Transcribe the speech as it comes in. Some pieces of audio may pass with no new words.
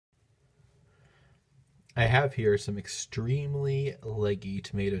I have here some extremely leggy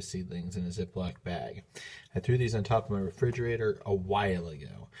tomato seedlings in a Ziploc bag. I threw these on top of my refrigerator a while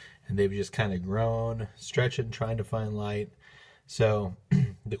ago, and they've just kind of grown, stretching, trying to find light. So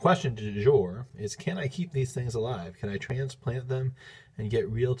the question du jour is, can I keep these things alive? Can I transplant them and get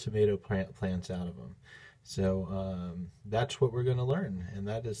real tomato plants out of them? So that's what we're going to learn, and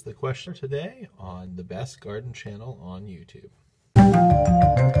that is the question today on the Best Garden channel on YouTube.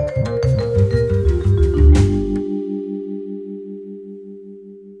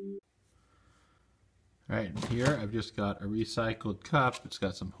 All right, here I've just got a recycled cup. It's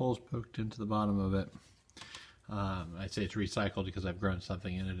got some holes poked into the bottom of it. I'd say it's recycled because I've grown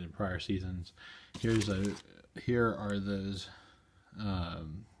something in it in prior seasons. Here are those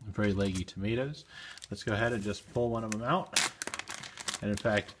very leggy tomatoes. Let's go ahead and just pull one of them out. And in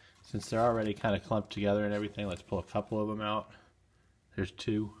fact, since they're already kind of clumped together and everything, let's pull a couple of them out. There's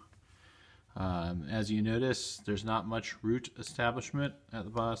two. As you notice, there's not much root establishment at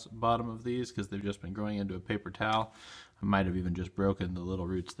the bottom of these because they've just been growing into a paper towel. I might have even just broken the little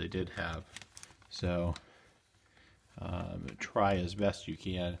roots they did have. So try as best you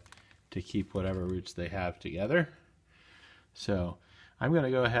can to keep whatever roots they have together. So I'm going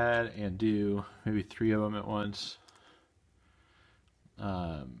to go ahead and do maybe 3 of them at once.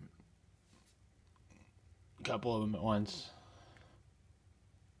 A couple of them at once.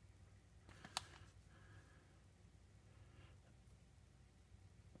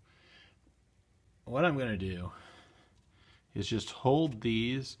 What I'm going to do is just hold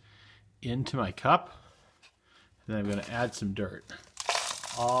these into my cup, and then I'm going to add some dirt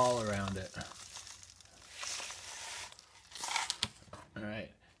all around it.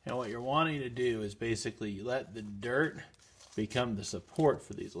 Alright, and what you're wanting to do is basically let the dirt become the support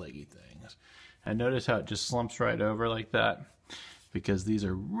for these leggy things. And notice how it just slumps right over like that, because these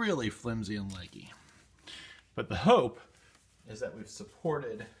are really flimsy and leggy. But the hope is that we've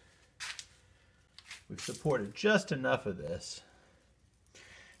supported just enough of this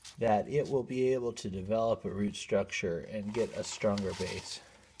that it will be able to develop a root structure and get a stronger base.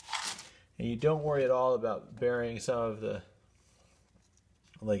 And you don't worry at all about burying some of the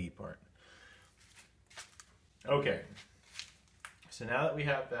leggy part. Okay, so now that we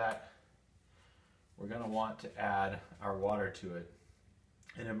have that, we're going to want to add our water to it.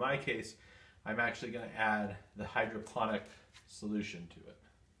 And in my case, I'm actually going to add the hydroponic solution to it.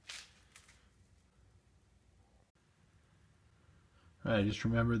 All right, just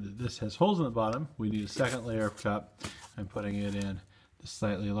remember that this has holes in the bottom. We need a second layer of cup. I'm putting it in the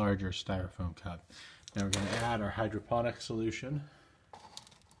slightly larger styrofoam cup. Now we're going to add our hydroponic solution.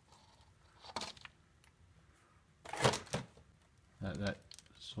 That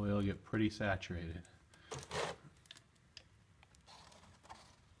soil will get pretty saturated.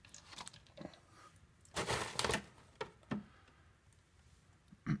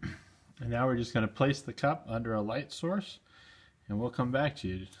 And now we're just going to place the cup under a light source, and we'll come back to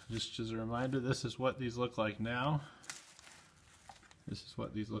you. Just as a reminder, this is what these look like now. This is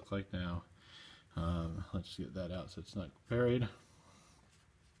what these look like now. Let's get that out so it's not buried.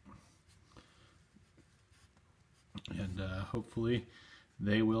 And hopefully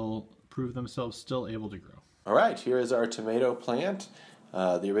they will prove themselves still able to grow. All right, here is our tomato plant.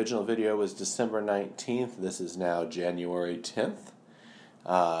 The original video was December 19th. This is now January 10th.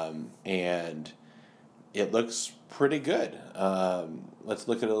 And it looks pretty good. Let's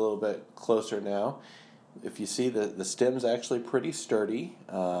look at it a little bit closer now. If you see, the stem's actually pretty sturdy.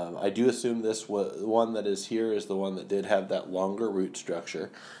 I do assume this one that is here is the one that did have that longer root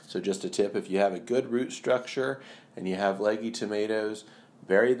structure. So just a tip, if you have a good root structure and you have leggy tomatoes,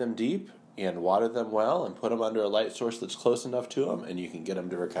 bury them deep and water them well and put them under a light source that's close enough to them, and you can get them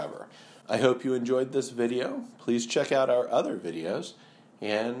to recover. I hope you enjoyed this video. Please check out our other videos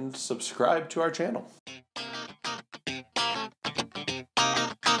and subscribe to our channel.